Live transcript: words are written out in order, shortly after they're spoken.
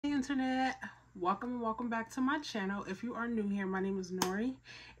internet. Welcome and welcome back to my channel. If you are new here, my name is Nori,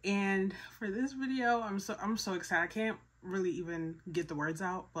 and for this video I'm so excited. I can't really even get the words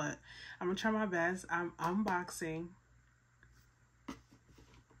out, but I'm gonna try my best. I'm unboxing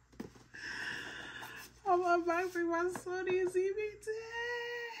my SONY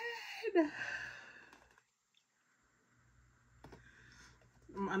ZV-E10.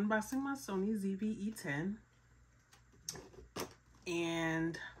 I'm unboxing my SONY ZV-E10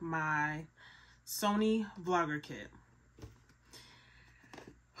 and my Sony vlogger kit.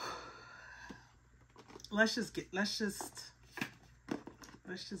 Let's just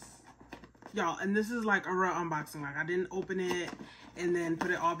y'all, and this is like a real unboxing. Like, I didn't open it and then put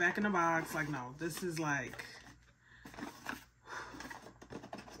it all back in the box. Like, no, this is like,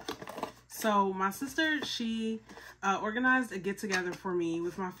 so my sister, she organized a get-together for me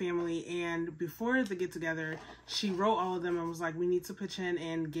with my family, and before the get-together she wrote all of them and was like, we need to pitch in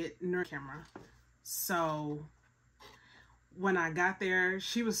and get a camera. So when I got there,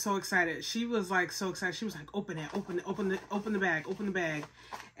 she was so excited. She was like so excited. She was like, open the bag.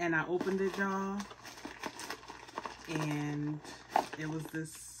 And I opened it, y'all, and it was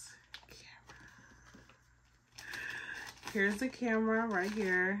this camera. Here's the camera right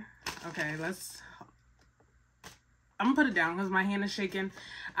here. Okay, I'm gonna put it down because my hand is shaking.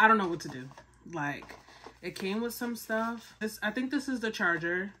 I don't know what to do. Like, it came with some stuff. I think this is the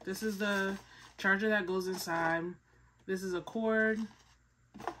charger. This is the charger that goes inside. This is a cord,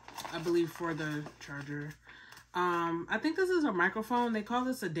 I believe, for the charger. I think this is a microphone. They call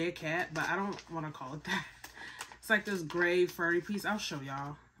this a dead cat, but I don't want to call it that. It's like this gray furry piece. I'll show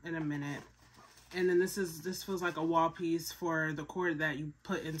y'all in a minute. And then this feels like a wall piece for the cord that you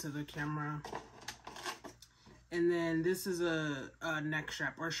put into the camera. And then this is a neck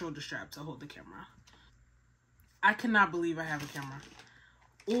strap or shoulder strap to hold the camera. I cannot believe I have a camera.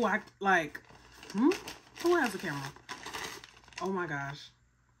 Oh, who has a camera? Oh my gosh.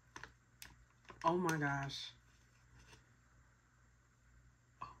 Oh my gosh.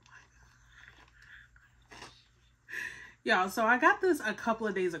 Oh my gosh. Y'all, so I got this a couple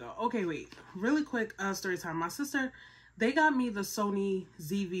of days ago. Okay, wait. Really quick story time. My sister, they got me the SONY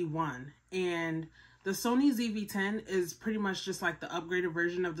ZV-1, and the SONY ZV-10 is pretty much just like the upgraded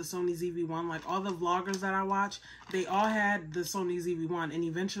version of the SONY ZV-1. Like, all the vloggers that I watch, they all had the SONY ZV-1, and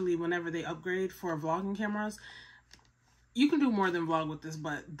eventually whenever they upgrade for vlogging cameras, you can do more than vlog with this,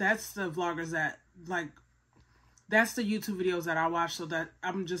 but that's the vloggers that, like, that's the YouTube videos that I watch, so that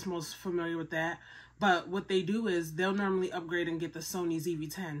I'm just most familiar with that. But what they do is they'll normally upgrade and get the SONY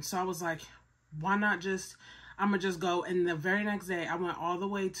ZV-10. So I was like, why not just, I'm gonna just go. And the very next day, I went all the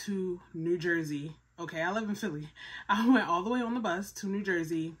way to New Jersey. Okay, I live in Philly. I went all the way on the bus to New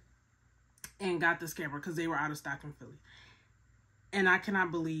Jersey and got this camera because they were out of stock in Philly. And I cannot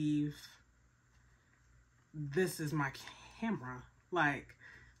believe this is my camera. Like,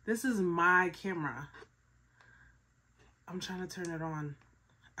 this is my camera. I'm trying to turn it on.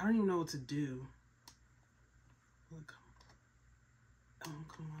 I don't even know what to do. Look. Oh,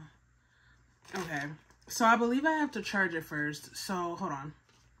 come on. Okay, so I believe I have to charge it first. So hold on.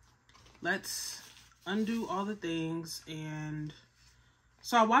 Let's undo all the things. And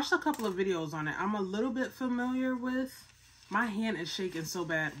so I watched a couple of videos on it. I'm a little bit familiar with. My hand is shaking so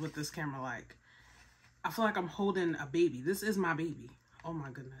bad with this camera. Like, I feel like I'm holding a baby. This is my baby. Oh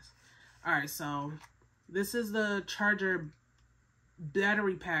my goodness. All right, so this is the charger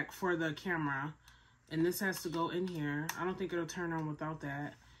battery pack for the camera, and this has to go in here. I don't think it'll turn on without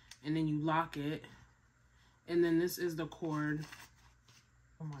that. And then you lock it, and then this is the cord.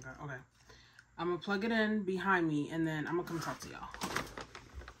 Oh my god. Okay, I'm gonna plug it in behind me, and then I'm gonna come talk to y'all.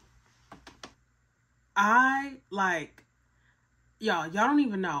 Y'all don't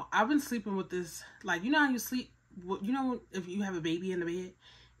even know. I've been sleeping with this. Like, you know how you sleep, you know, if you have a baby in the bed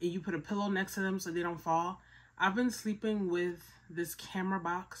and you put a pillow next to them so they don't fall. I've been sleeping with this camera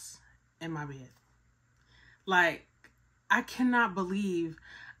box in my bed. Like, I cannot believe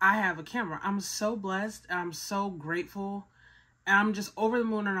I have a camera. I'm so blessed, and I'm so grateful, and I'm just over the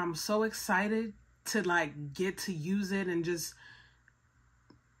moon, and I'm so excited to, like, get to use it. And just,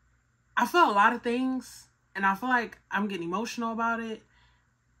 I feel a lot of things, and I feel like I'm getting emotional about it,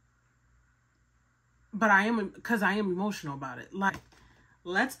 but I am, because I am emotional about it. Like,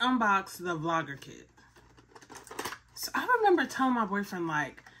 let's unbox the vlogger kit. So I remember telling my boyfriend,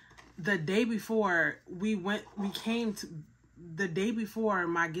 like, the day before the day before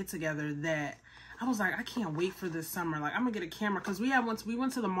my get-together, that I was like, I can't wait for this summer. Like, I'm gonna get a camera, because we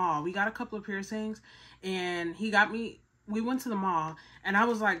went to the mall. We got a couple of piercings, and we went to the mall, and I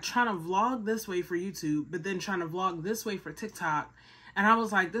was like trying to vlog this way for YouTube, but then trying to vlog this way for TikTok. And I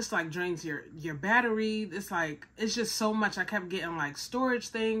was like, this like drains your battery. It's just so much. I kept getting like storage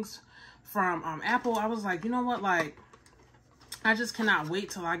things from Apple. I was like, you know what, like I just cannot wait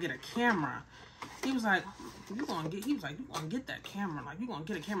till I get a camera. He was like, you gonna get that camera, like you gonna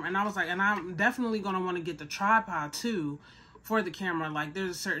get a camera. And I was like, and I'm definitely gonna want to get the tripod too for the camera. Like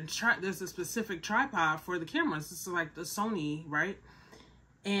there's a specific tripod for the cameras. This is like the Sony, right?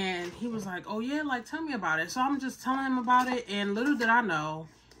 And he was like, oh yeah, like tell me about it. So I'm just telling him about it, and little did I know,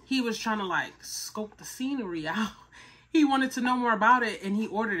 he was trying to like scope the scenery out. He wanted to know more about it, and he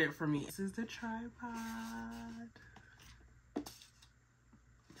ordered it for me. This is the tripod. I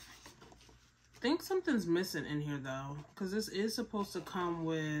think something's missing in here though, because this is supposed to come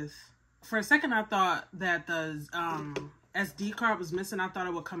with, for a second I thought that the SD card was missing. I thought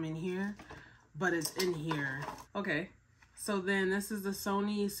it would come in here, but it's in here. Okay. So then this is the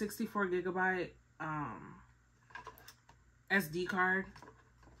Sony 64 gigabyte SD card.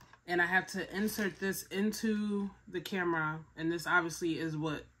 And I have to insert this into the camera. And this obviously is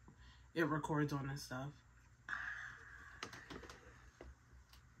what it records on and stuff.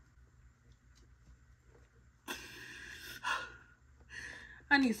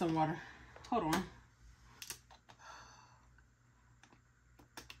 I need some water. Hold on.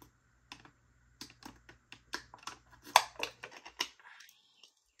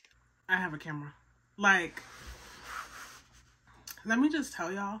 I have a camera. Like, let me just tell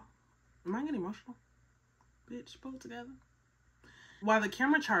y'all. Am I getting emotional? Bitch, pull it together. While the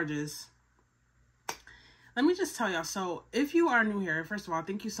camera charges, let me just tell y'all. So, if you are new here, first of all,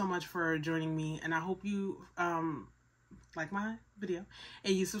 thank you so much for joining me. And I hope you like my video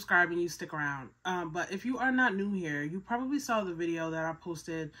and you subscribe and you stick around. But if you are not new here, you probably saw the video that I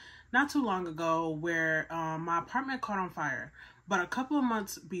posted not too long ago where my apartment caught on fire. But a couple of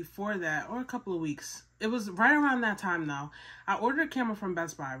months before that, or a couple of weeks, it was right around that time though, I ordered a camera from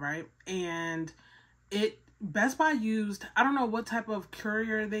Best Buy, right? And Best Buy used, I don't know what type of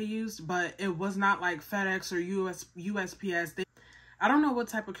courier they used, but it was not like FedEx or USPS. I don't know what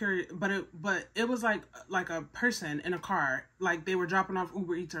type of courier, but it was like a person in a car, like they were dropping off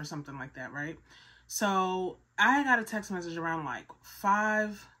Uber Eats or something like that, right? So I got a text message around like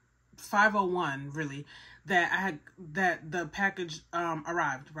 5:01 really, that the package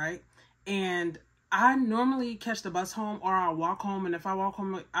arrived, right? And I normally catch the bus home or I'll walk home, and if I walk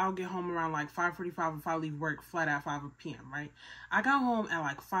home, I'll get home around like 5:45 if I leave work flat at 5 p.m., right? I got home at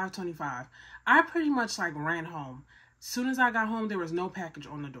like 5:25. I pretty much like ran home. Soon as I got home, there was no package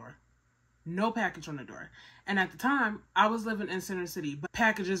on the door. No package on the door. And at the time, I was living in Center City, but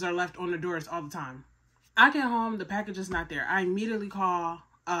packages are left on the doors all the time. I get home, the package is not there. I immediately call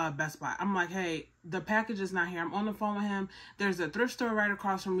Best Buy. I'm like, hey, the package is not here. I'm on the phone with him. There's a thrift store right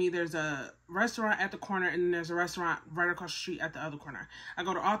across from me. There's a restaurant at the corner, and then there's a restaurant right across the street at the other corner. I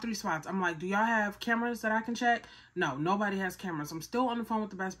go to all three spots. I'm like, do y'all have cameras that I can check? No, nobody has cameras. I'm still on the phone with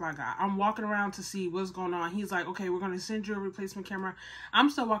the Best Buy guy. I'm walking around to see what's going on. He's like, okay, we're going to send you a replacement camera. I'm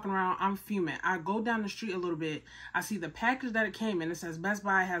still walking around. I'm fuming. I go down the street a little bit. I see the package that it came in. It says Best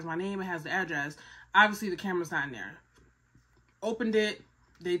Buy. It has my name. It has the address. Obviously, the camera's not in there. Opened it.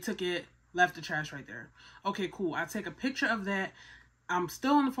 They took it, left the trash right there. Okay, cool. I take a picture of that. I'm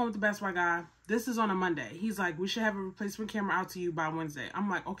still on the phone with the Best Buy guy. This is on a Monday. He's like, we should have a replacement camera out to you by Wednesday.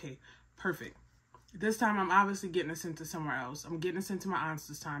 I'm like, okay, perfect. This time, I'm obviously getting it sent to somewhere else. I'm getting it sent to my aunts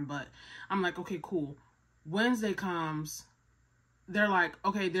this time, but I'm like, okay, cool. Wednesday comes. They're like,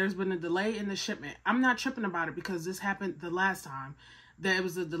 okay, there's been a delay in the shipment. I'm not tripping about it because this happened the last time. That it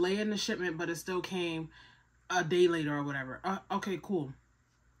was a delay in the shipment, but it still came a day later or whatever. Okay, cool.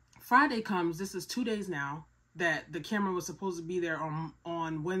 Friday comes. This is 2 days now that the camera was supposed to be there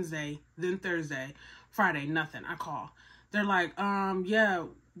on Wednesday, then Thursday. Friday, nothing. I call. They're like, yeah,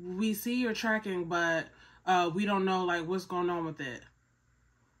 we see your tracking, but we don't know like what's going on with it.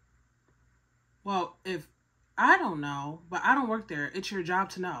 Well, if I don't know, but I don't work there, it's your job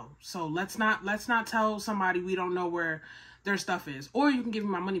to know. So let's not tell somebody we don't know where their stuff is, or you can give me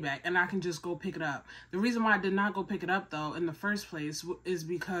my money back and I can just go pick it up. The reason why I did not go pick it up though in the first place is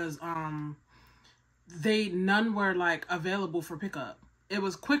because none were like available for pickup. It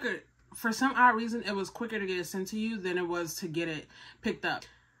was quicker for some odd reason. It was quicker to get it sent to you than it was to get it picked up.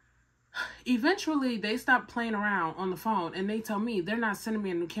 Eventually they stopped playing around on the phone and they tell me they're not sending me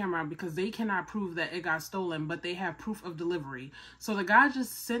a new camera because they cannot prove that it got stolen, but they have proof of delivery. So the guy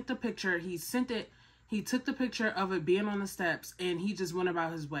just sent the picture. He sent it. He took the picture of it being on the steps and he just went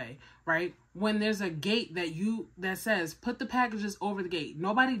about his way, right? When there's a gate that says put the packages over the gate.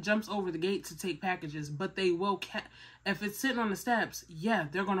 Nobody jumps over the gate to take packages, but they will. If it's sitting on the steps, yeah,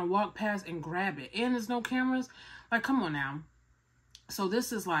 they're going to walk past and grab it. And there's no cameras. Like, come on now. So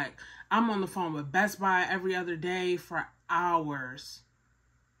this is like, I'm on the phone with Best Buy every other day for hours.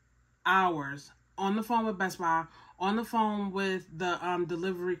 Hours. On the phone with Best Buy, on the phone with the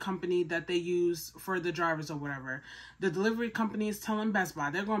delivery company that they use for the drivers or whatever. The delivery company is telling Best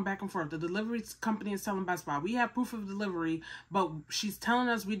Buy. They're going back and forth. The delivery company is telling Best Buy, we have proof of delivery, but she's telling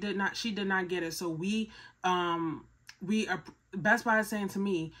us she did not get it. So Best Buy is saying to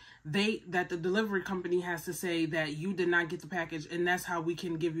me that the delivery company has to say that you did not get the package, and that's how we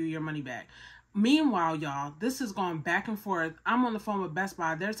can give you your money back. Meanwhile, y'all, this is going back and forth. I'm on the phone with Best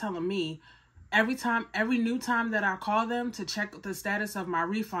Buy. They're telling me every new time that I call them to check the status of my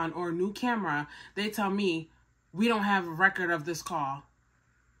refund or new camera, they tell me, we don't have a record of this call.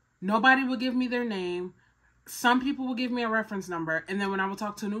 Nobody will give me their name. Some people will give me a reference number, and then when I will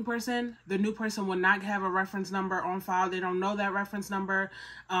talk to a new person, the new person will not have a reference number on file. They don't know that reference number.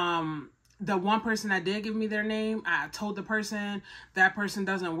 The one person that did give me their name, I told the person, that person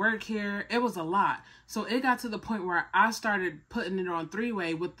doesn't work here. It was a lot. So it got to the point where I started putting it on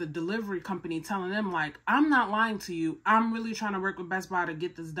three-way with the delivery company, telling them, like, I'm not lying to you. I'm really trying to work with Best Buy to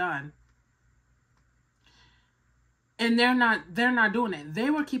get this done. And they're not doing it. They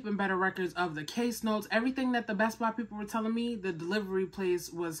were keeping better records of the case notes. Everything that the Best Buy people were telling me, the delivery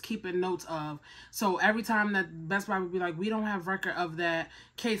place was keeping notes of. So every time that Best Buy would be like, we don't have record of that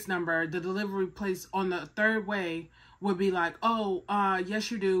case number, the delivery place on the third way would be like, oh,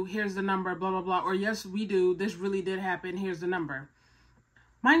 yes, you do. Here's the number, blah, blah, blah. Or yes, we do. This really did happen. Here's the number.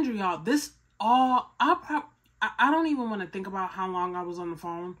 Mind you, y'all, I don't even want to think about how long I was on the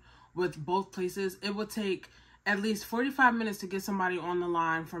phone with both places. It would take at least 45 minutes to get somebody on the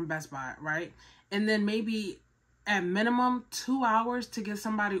line from Best Buy, right? And then maybe at minimum 2 hours to get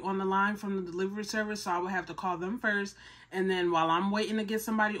somebody on the line from the delivery service. So I would have to call them first. And then while I'm waiting to get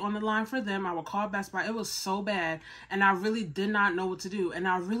somebody on the line for them, I would call Best Buy. It was so bad. And I really did not know what to do. And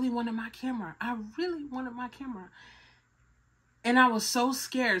I really wanted my camera. And I was so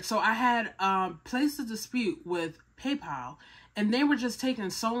scared. So I had placed a dispute with PayPal. And they were just taking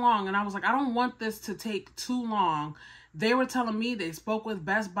so long. And I was like, I don't want this to take too long. They were telling me they spoke with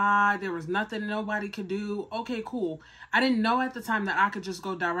Best Buy. There was nothing nobody could do. Okay, cool. I didn't know at the time that I could just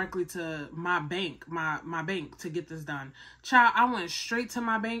go directly to my bank, my bank to get this done. Child, I went straight to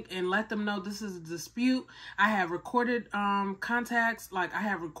my bank and let them know this is a dispute. I have recorded contacts. Like, I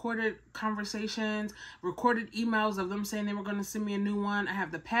have recorded conversations, recorded emails of them saying they were going to send me a new one. I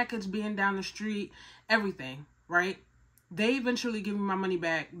have the package being down the street, everything, right? They eventually give me my money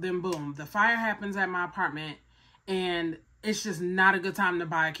back. Then boom, the fire happens at my apartment, and it's just not a good time to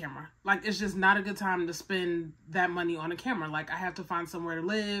buy a camera. Like, it's just not a good time to spend that money on a camera. Like, I have to find somewhere to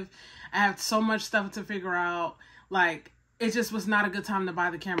live. I have so much stuff to figure out. Like, it just was not a good time to buy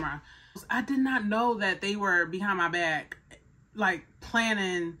the camera. I did not know that they were behind my back, like,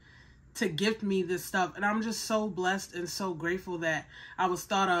 planning to gift me this stuff. And I'm just so blessed and so grateful that I was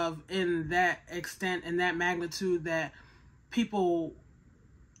thought of in that extent and that magnitude, that people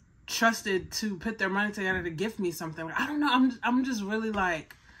trusted to put their money together to gift me something. Like, I don't know. I'm just really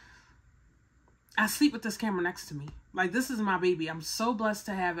like, I sleep with this camera next to me. Like, this is my baby. I'm so blessed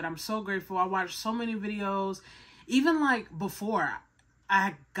to have it. I'm so grateful. I watched so many videos. Even like before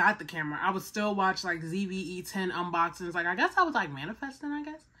I got the camera, I would still watch like ZV-E10 unboxings. Like, I guess I was like manifesting, I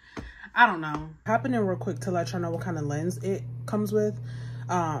guess. I don't know. Hopping in real quick to let y'all know what kind of lens it comes with.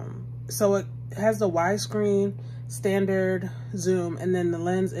 So it has the widescreen, standard, zoom, and then the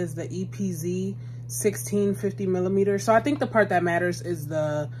lens is the EPZ 16-50 millimeters. So I think the part that matters is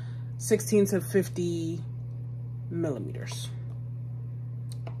the 16 to 50 millimeters.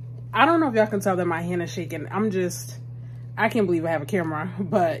 I don't know if y'all can tell that my hand is shaking. I can't believe I have a camera,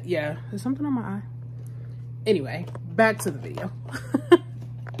 but yeah, there's something on my eye. Anyway, back to the video.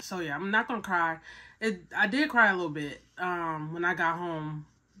 So yeah, I'm not gonna cry. I did cry a little bit when I got home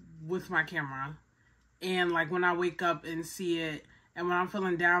with my camera. And like when I wake up and see it, and when I'm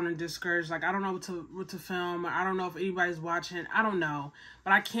feeling down and discouraged, like I don't know what to film, or I don't know if anybody's watching, I don't know.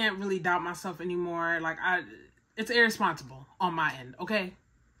 But I can't really doubt myself anymore. Like it's irresponsible on my end, okay?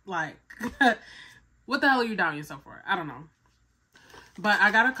 Like, what the hell are you doubting yourself for? I don't know. But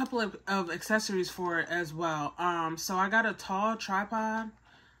I got a couple of accessories for it as well. So I got a tall tripod.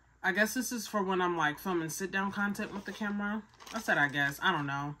 I guess this is for when I'm like filming sit-down content with the camera. I said I guess. I don't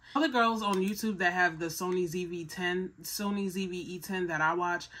know. All the girls on YouTube that have the SONY ZV-E10 that I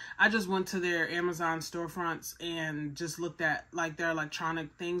watch, I just went to their Amazon storefronts and just looked at like their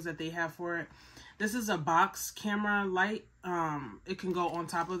electronic things that they have for it. This is a box camera light. It can go on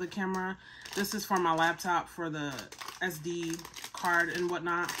top of the camera. This is for my laptop for the SD card and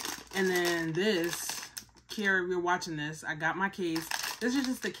whatnot. And then this, Kiara, if you're watching this, I got my case. This is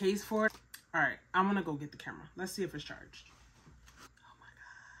just the case for it. All right, I'm gonna go get the camera. Let's see if it's charged. Oh my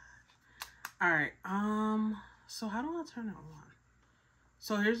god. All right, so how do I turn it on?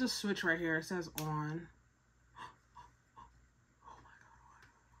 So here's a switch right here. It says on.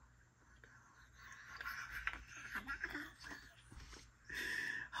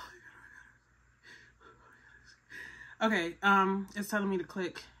 Okay, it's telling me to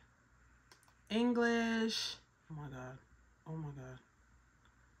click English. Oh my god. Oh my god.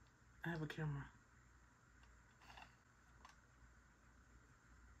 I have a camera.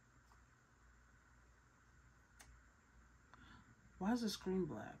 Why is the screen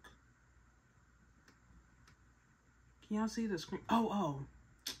black? Can y'all see the screen? Oh.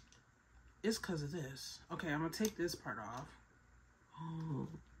 It's because of this. Okay, I'm gonna take this part off. Oh.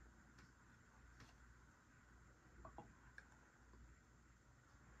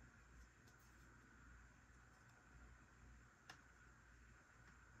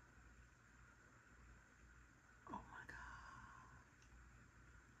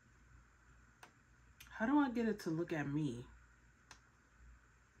 How do I get it to look at me?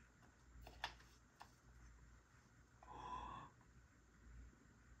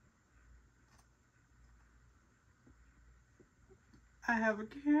 I have a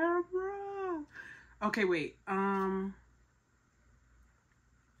camera. Okay, wait.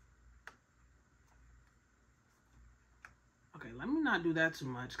 Okay, let me not do that too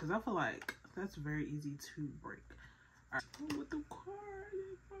much because I feel like that's very easy to break. All right, with the card.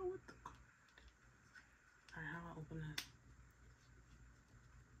 With the card. All right, how do I open it?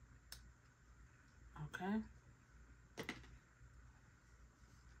 Okay.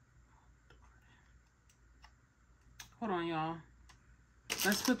 Hold on, y'all.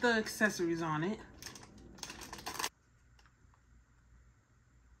 Let's put the accessories on it.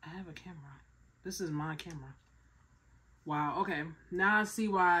 I have a camera. This is my camera. Wow, okay. Now I see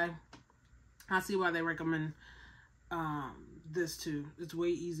why they recommend this too. It's way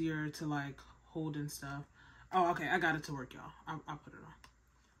easier to like hold and stuff. Oh, okay, I got it to work, y'all. I'll put it on.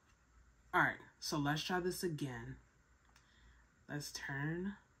 All right, so let's try this again. Let's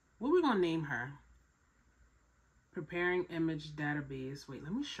turn. What are we gonna name her? Preparing image database. Wait,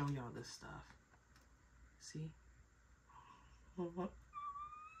 let me show y'all this stuff. See?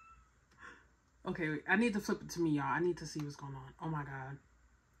 Okay, wait. I need to flip it to me, y'all. I need to see what's going on. Oh my god.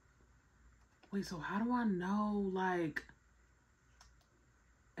 Wait, so how do I know, like,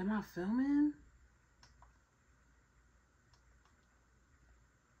 am I filming?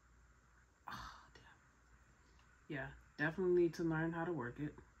 Oh, damn. Yeah, definitely need to learn how to work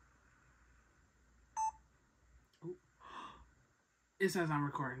it. Ooh. It says I'm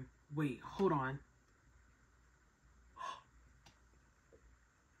recording. Wait, hold on.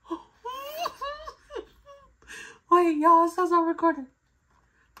 Wait, y'all, it says I'm recording.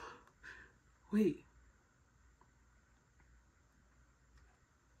 Wait.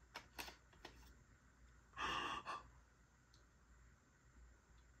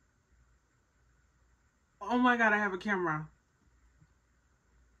 Oh my god, I have a camera.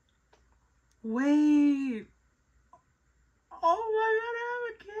 Wait. Oh my god, I have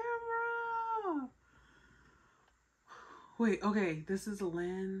a camera. Wait, okay, this is a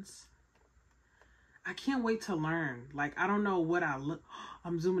lens. I can't wait to learn. Like, I don't know what I look.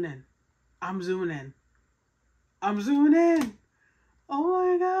 I'm zooming in. I'm zooming in. I'm zooming in. Oh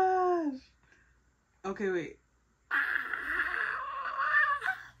my gosh. Okay, wait.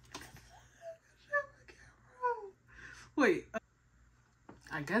 Wait.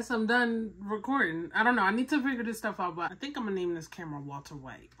 I guess I'm done recording. I don't know. I need to figure this stuff out, but I think I'm gonna name this camera Walter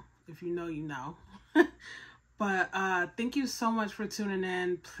White. If you know, you know. But thank you so much for tuning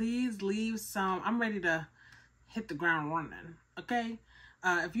in. Please leave some. I'm ready to hit the ground running. Okay.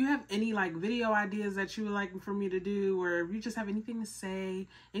 If you have any like video ideas that you would like for me to do, or if you just have anything to say,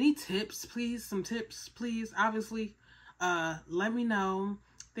 any tips, please, some tips, please, obviously, let me know.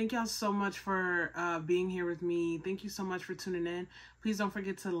 Thank y'all so much for being here with me. Thank you so much for tuning in. Please don't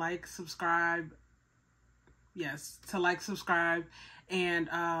forget to like, subscribe. Yes, to like, subscribe, and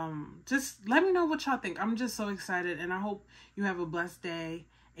just let me know what y'all think. I'm just so excited, and I hope you have a blessed day,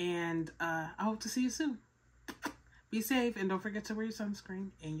 and I hope to see you soon. Be safe, and don't forget to wear your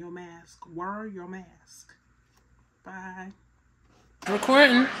sunscreen and your mask. Wear your mask. Bye.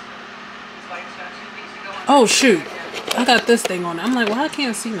 Recording. Oh, shoot. I got this thing on. I'm like, well, I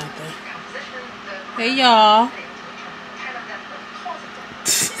can't see nothing. Hey, y'all.